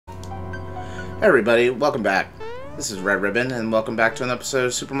Hey everybody, welcome back. This is Red Ribbon, and welcome back to an episode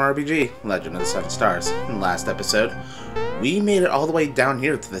of Super Mario RPG, Legend of the Seven Stars. In the last episode, we made it all the way down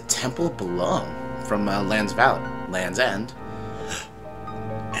here to the Temple of Belome from Land's End.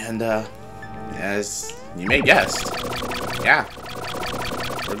 And, as you may guess, yeah,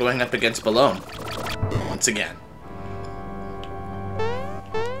 we're going up against Belome once again.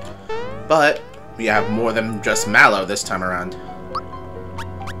 But we have more than just Mallow this time around.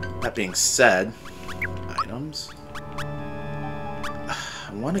 That being said, items. I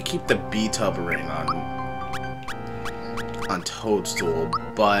want to keep the B-Tub ring on Toadstool,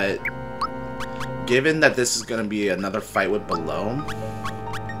 but given that this is going to be another fight with Belome,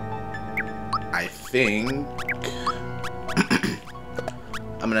 I think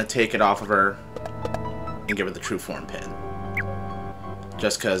I'm going to take it off of her and give her the True Form pin.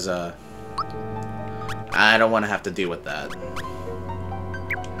 Just because I don't want to have to deal with that.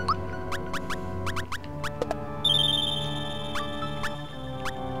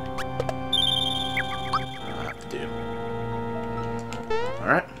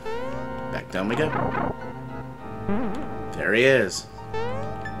 Alright, back down we go. There he is.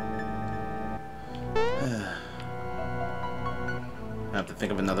 I have to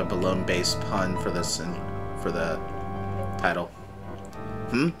think of another Belome-based pun for this and for the title.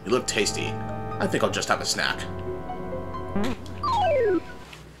 You look tasty. I think I'll just have a snack.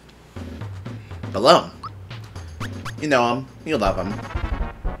 Belome. You know him. You love him.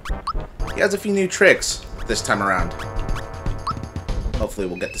 He has a few new tricks this time around. Hopefully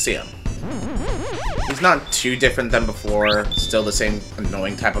we'll get to see him. He's not too different than before, still the same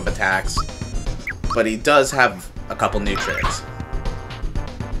annoying type of attacks, but he does have a couple new tricks.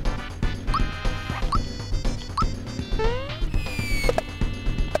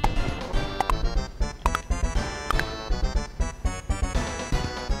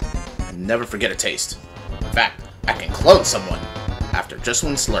 Never forget a taste. In fact, I can clone someone after just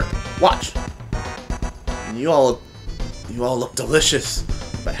one slurp. Watch! And you all look delicious,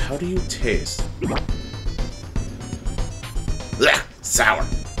 but how do you taste? Blech, sour.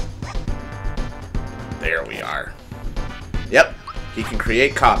 There we are. Yep, he can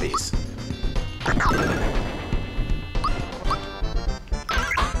create copies.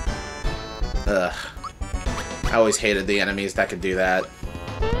 Ugh. I always hated the enemies that could do that.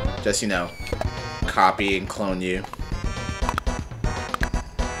 Just, you know, copy and clone you.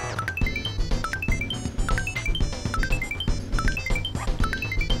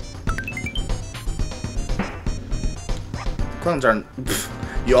 Clones aren't...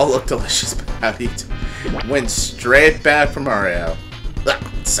 You all look delicious, but how do you... Went straight back from Mario. Ugh,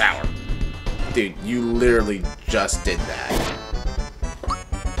 sour. Dude, you literally just did that.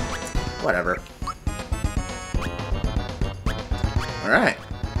 Whatever. Alright.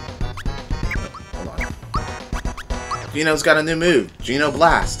 Hold on. Gino's got a new move. Gino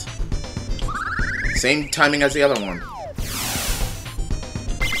Blast. Same timing as the other one.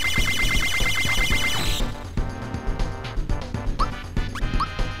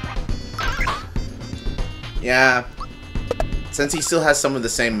 Yeah, since he still has some of the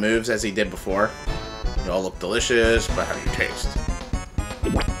same moves as he did before, you all look delicious, but how do you taste?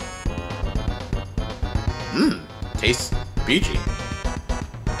 Tastes peachy.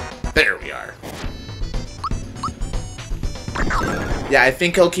 There we are. Yeah, I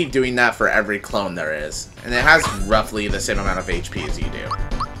think he'll keep doing that for every clone there is, and it has roughly the same amount of HP as you do.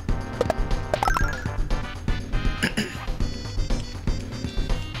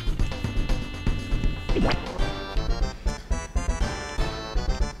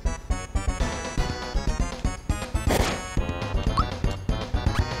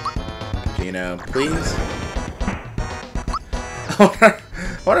 Gino, please. I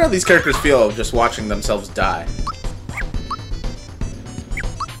wonder how these characters feel just watching themselves die.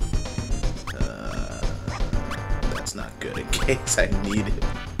 That's not good in case I need it.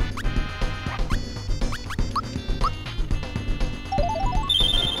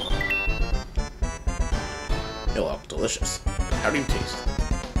 You look delicious. How do you taste?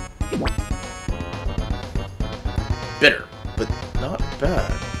 Bitter, but not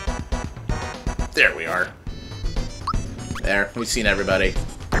bad. There we are. There, we've seen everybody.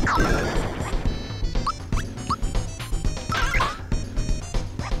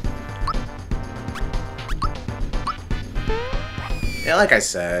 Yeah, like I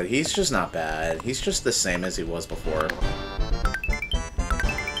said, he's just not bad. He's just the same as he was before.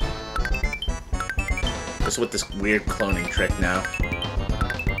 Just with this weird cloning trick now.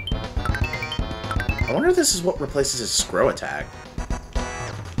 I wonder if this is what replaces his Scrow attack.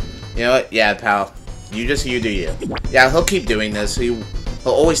 You know what? Yeah, pal. You do you. Yeah, he'll keep doing this. He'll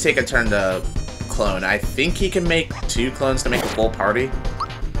always take a turn to clone. I think he can make 2 clones to make a full party.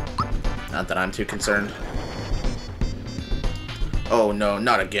 Not that I'm too concerned. Oh no,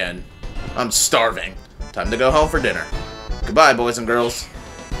 not again. I'm starving. Time to go home for dinner. Goodbye, boys and girls.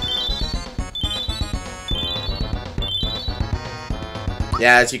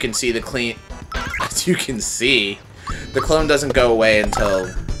 Yeah, as you can see, the clone doesn't go away until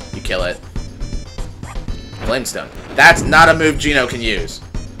you kill it. Flamestone. That's not a move Gino can use.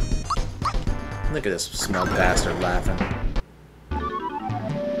 Look at this smug bastard laughing.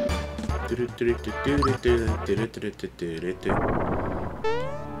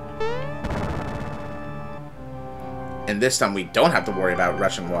 And this time we don't have to worry about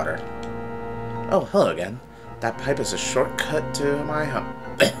rushing water. Oh, hello again. That pipe is a shortcut to my home.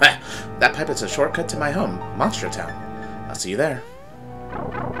 That pipe is a shortcut to my home, Monstro Town. I'll see you there.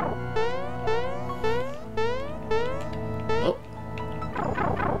 Oh.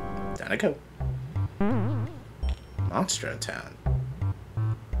 Down I go. Monstro Town.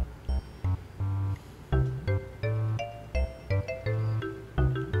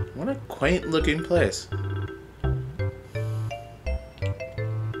 What a quaint looking place.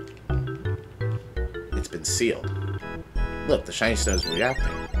 It's been sealed. Look, the shiny stone is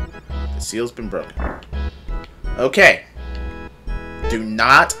reacting. The seal's been broken. Okay. Do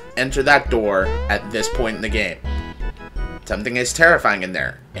not enter that door at this point in the game. Something is terrifying in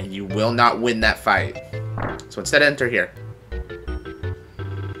there, and you will not win that fight. So instead, enter here.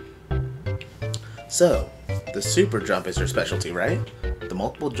 So, the super jump is your specialty, right? The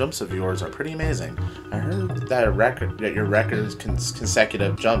multiple jumps of yours are pretty amazing. I heard that your record's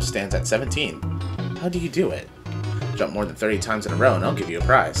consecutive jump stands at 17. How do you do it? Jump more than 30 times in a row and I'll give you a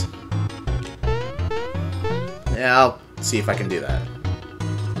prize. Yeah, I'll see if I can do that.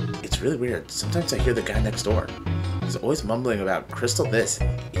 It's really weird. Sometimes I hear the guy next door. He's always mumbling about crystal this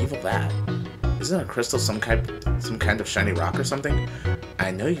and evil that. Isn't a crystal some kind of shiny rock or something? I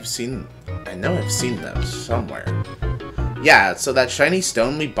know I've seen them somewhere. Yeah, so that shiny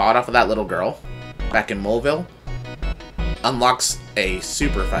stone we bought off of that little girl back in Moleville unlocks a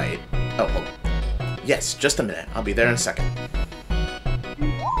super fight. Oh, hold on. Yes, just a minute. I'll be there in a second.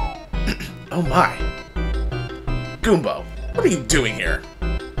 Oh my. Goombo, what are you doing here?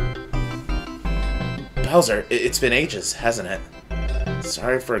 Bowser, it's been ages, hasn't it?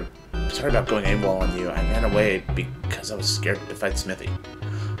 Sorry about going AWOL on you. I ran away because I was scared to fight Smithy.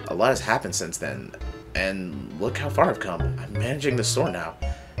 A lot has happened since then, and look how far I've come. I'm managing the store now.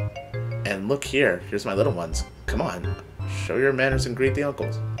 And look here, here's my little ones. Come on, show your manners and greet the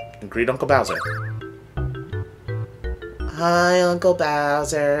uncles. And greet Uncle Bowser. Hi, Uncle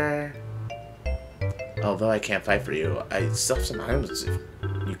Bowser. Although I can't fight for you, I still have some items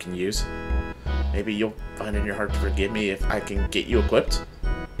you can use. Maybe you'll find in your heart to forgive me if I can get you equipped?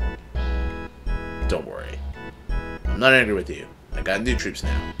 Don't worry. I'm not angry with you. I got new troops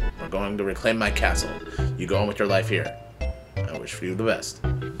now. We're going to reclaim my castle. You go on with your life here. I wish for you the best.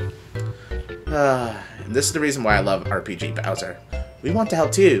 And this is the reason why I love RPG Bowser. We want to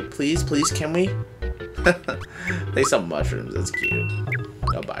help too. Please, please, can we? They sell mushrooms. That's cute.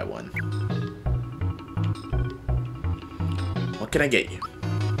 I'll buy one. What can I get you?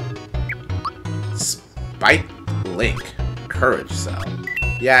 Spike Link. Courage Cell.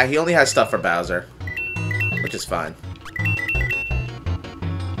 Yeah, he only has stuff for Bowser. Which is fine.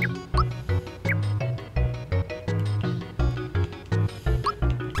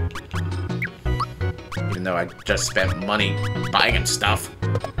 Even though I just spent money buying him stuff.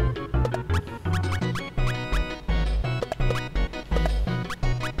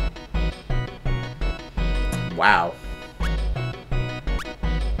 Wow.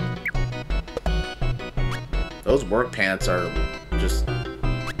 Those work pants are just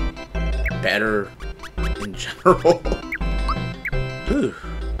better in general. Whew.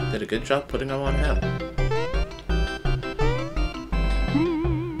 Did a good job putting them on him.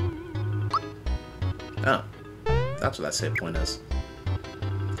 Oh. That's what that save point is.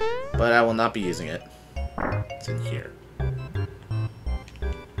 But I will not be using it. It's in here.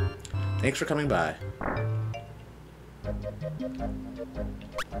 Thanks for coming by.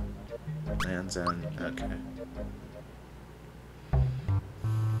 Lands in. Okay.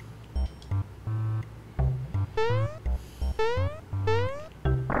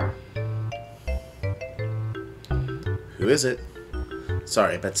 Who is it?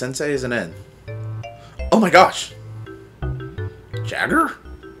 Sorry, but Sensei isn't in. Oh my gosh! Jagger?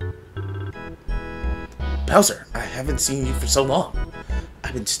 Bowser, I haven't seen you for so long.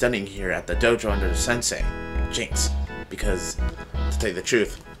 I've been studying here at the dojo under Sensei, Jinx, because, to tell you the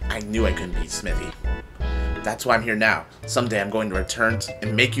truth, I knew I couldn't beat Smithy. That's why I'm here now. Someday I'm going to return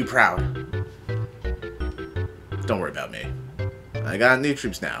and make you proud. don't worry about me. I got new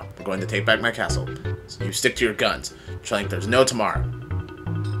troops now. We're going to take back my castle. So you stick to your guns. Try like there's no tomorrow.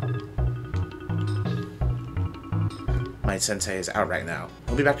 My sensei is out right now.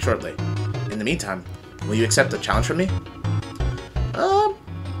 He'll be back shortly. In the meantime, will you accept a challenge from me?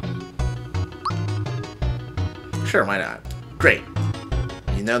 Sure, why not? Great.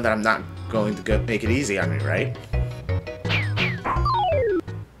 You know that I'm not going to make it easy on me, right?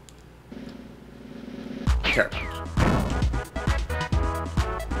 Sure.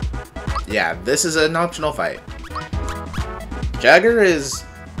 Yeah, this is an optional fight. Jagger is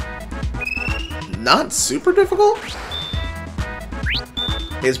not super difficult.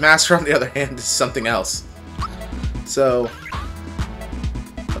 His master, on the other hand, is something else. So,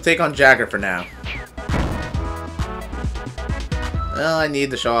 I'll take on Jagger for now. Well, I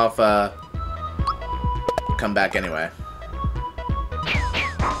need to show off, come back anyway.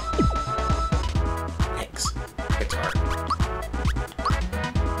 Thanks. It's hard.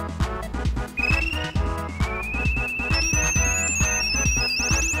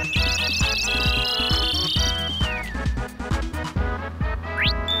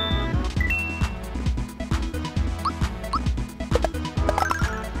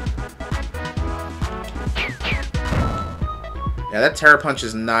 Yeah, that Terror Punch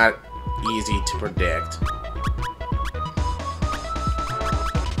is not easy to predict.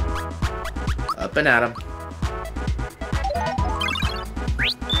 Up and at him.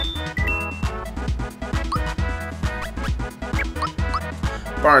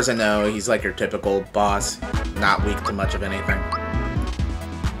 As far as I know, he's like your typical boss, not weak to much of anything.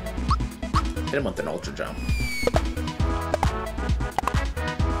 Hit him with an Ultra Jump.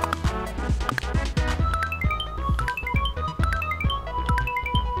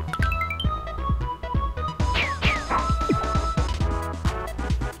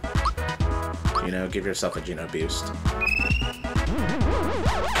 You know, give yourself a Geno boost.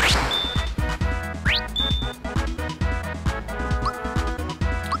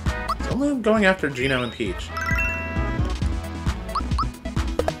 It's only going after Geno and Peach.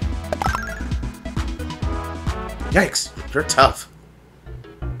 Yikes, you're tough.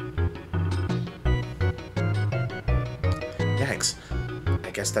 Yikes.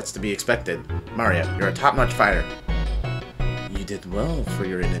 I guess that's to be expected. Mario, you're a top-notch fighter. You did well for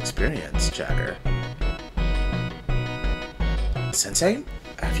your inexperience, Jagger. Sensei,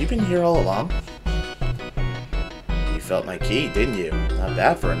 have you been here all along? You felt my ki, didn't you? Not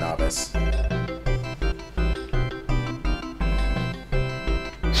bad for a novice.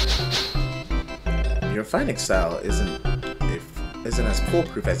 Your fighting style isn't as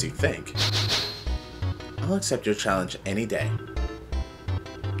foolproof as you think. I'll accept your challenge any day.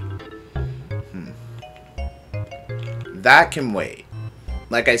 That can wait.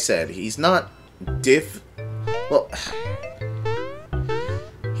 Like I said, he's not well,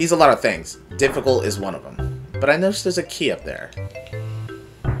 he's a lot of things. Difficult is one of them. But I noticed there's a key up there.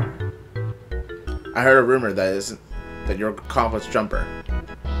 I heard a rumor that you're an accomplished jumper.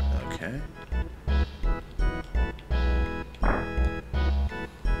 Okay.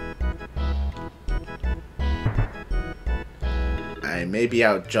 I may be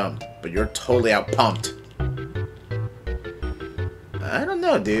out jumped, but you're totally out pumped. I don't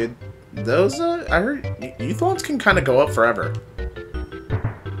know, dude. Those, I heard youth ones can kind of go up forever.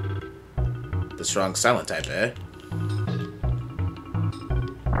 The strong silent type, eh?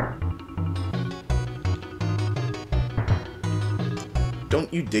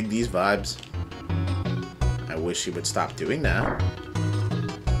 Don't you dig these vibes? I wish you would stop doing that.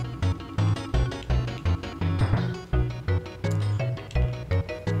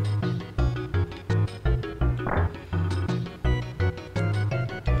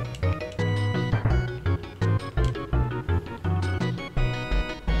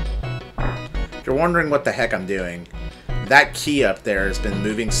 If you're wondering what the heck I'm doing, that key up there has been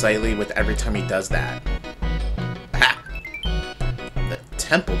moving slightly with every time he does that. Ha! The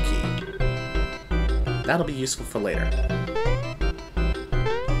temple key. That'll be useful for later.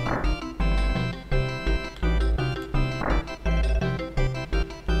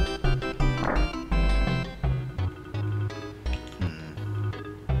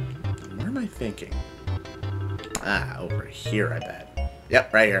 Where am I thinking? Ah, over here, I bet.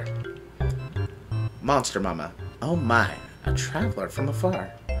 Yep, right here. Monster Mama. Oh my, a traveler from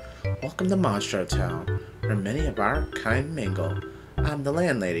afar. Welcome to Monstro Town, where many of our kind mingle. I'm the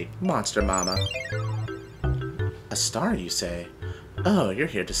landlady, Monster Mama. A star, you say? Oh, you're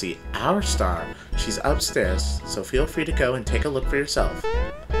here to see our star. She's upstairs, so feel free to go and take a look for yourself.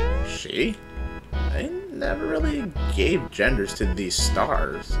 She? I never really gave genders to these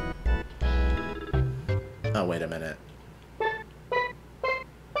stars. Oh, wait a minute.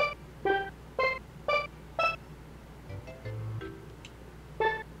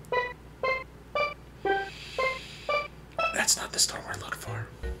 That's not the star we're looking for.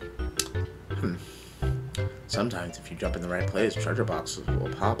 Sometimes if you jump in the right place, treasure boxes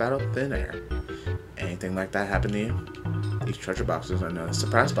will pop out of thin air. Anything like that happen to you? These treasure boxes are known as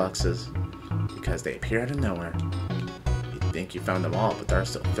surprise boxes because they appear out of nowhere. You think you found them all, but there are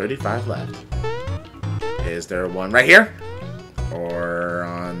still 35 left. Is there one right here? Or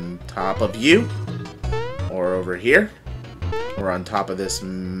on top of you? Or over here? Or on top of this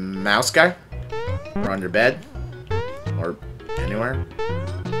mouse guy? Or on your bed? Or anywhere?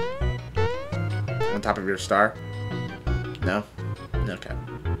 On top of your star? No? Okay.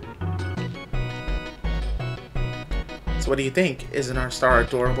 So what do you think? Isn't our star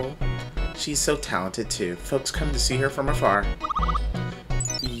adorable? She's so talented too. Folks come to see her from afar.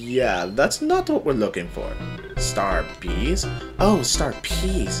 Yeah, that's not what we're looking for. Star bees? Oh, star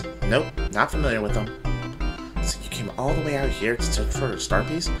peas. Nope, not familiar with them. So you came all the way out here to search for a star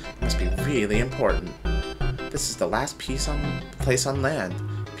piece? It must be really important. This is the last place on land.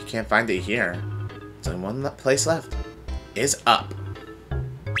 If you can't find it here, there's only one place left. Is up.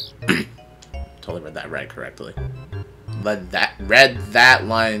 Totally read that right correctly. Read that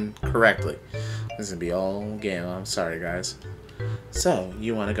line correctly. This is gonna be all game. I'm sorry, guys. So,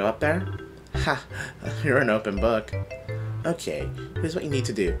 you want to go up there? Ha! You're an open book. Okay, here's what you need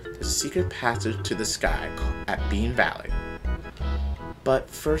to do. There's a secret passage to the sky at Bean Valley. But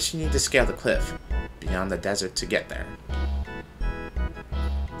first you need to scale the cliff beyond the desert to get there.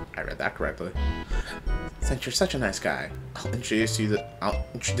 I read that correctly. Since you're such a nice guy, I'll introduce you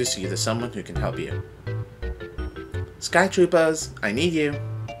to someone who can help you. Sky Troopers, I need you.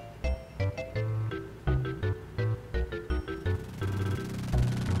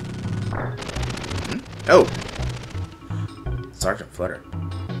 Oh! Sergeant Flutter.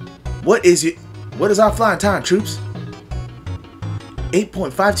 What is it? What is our flying time, troops?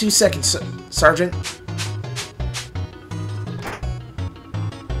 8.52 seconds, Sergeant.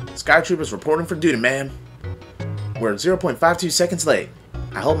 Sky Troopers reporting for duty, ma'am. We're 0.52 seconds late.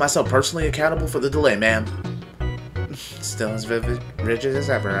 I hold myself personally accountable for the delay, ma'am. Still as rigid as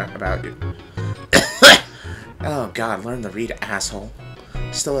ever about you. Oh God, learn to read, asshole.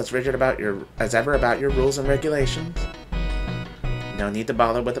 Still as rigid as ever about your rules and regulations. No need to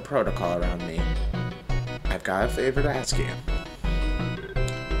bother with the protocol around me. I've got a favor to ask you.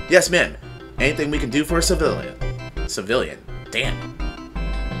 Yes, ma'am. Anything we can do for a civilian. Civilian. Damn.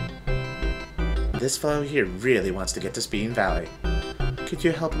 This fellow here really wants to get to Bean Valley. Could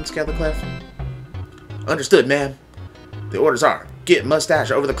you help him scale the cliff? Understood, ma'am. The orders are, get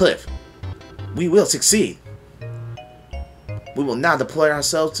Mustache over the cliff. We will succeed. We will now deploy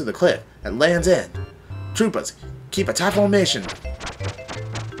ourselves to the cliff at Land's End. Troopers, keep a tight formation.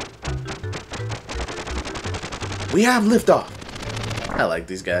 We have liftoff. I like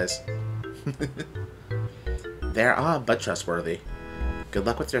these guys. They're odd but trustworthy. Good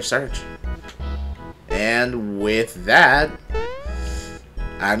luck with your search. And with that,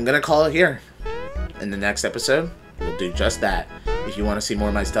 I'm gonna call it here. In the next episode, we'll do just that. If you want to see more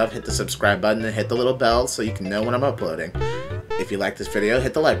of my stuff, hit the subscribe button and hit the little bell so you can know when I'm uploading. If you like this video,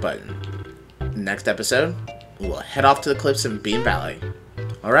 hit the like button. Next episode, we'll head off to the cliffs in Bean Valley.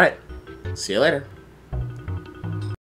 Alright, see you later.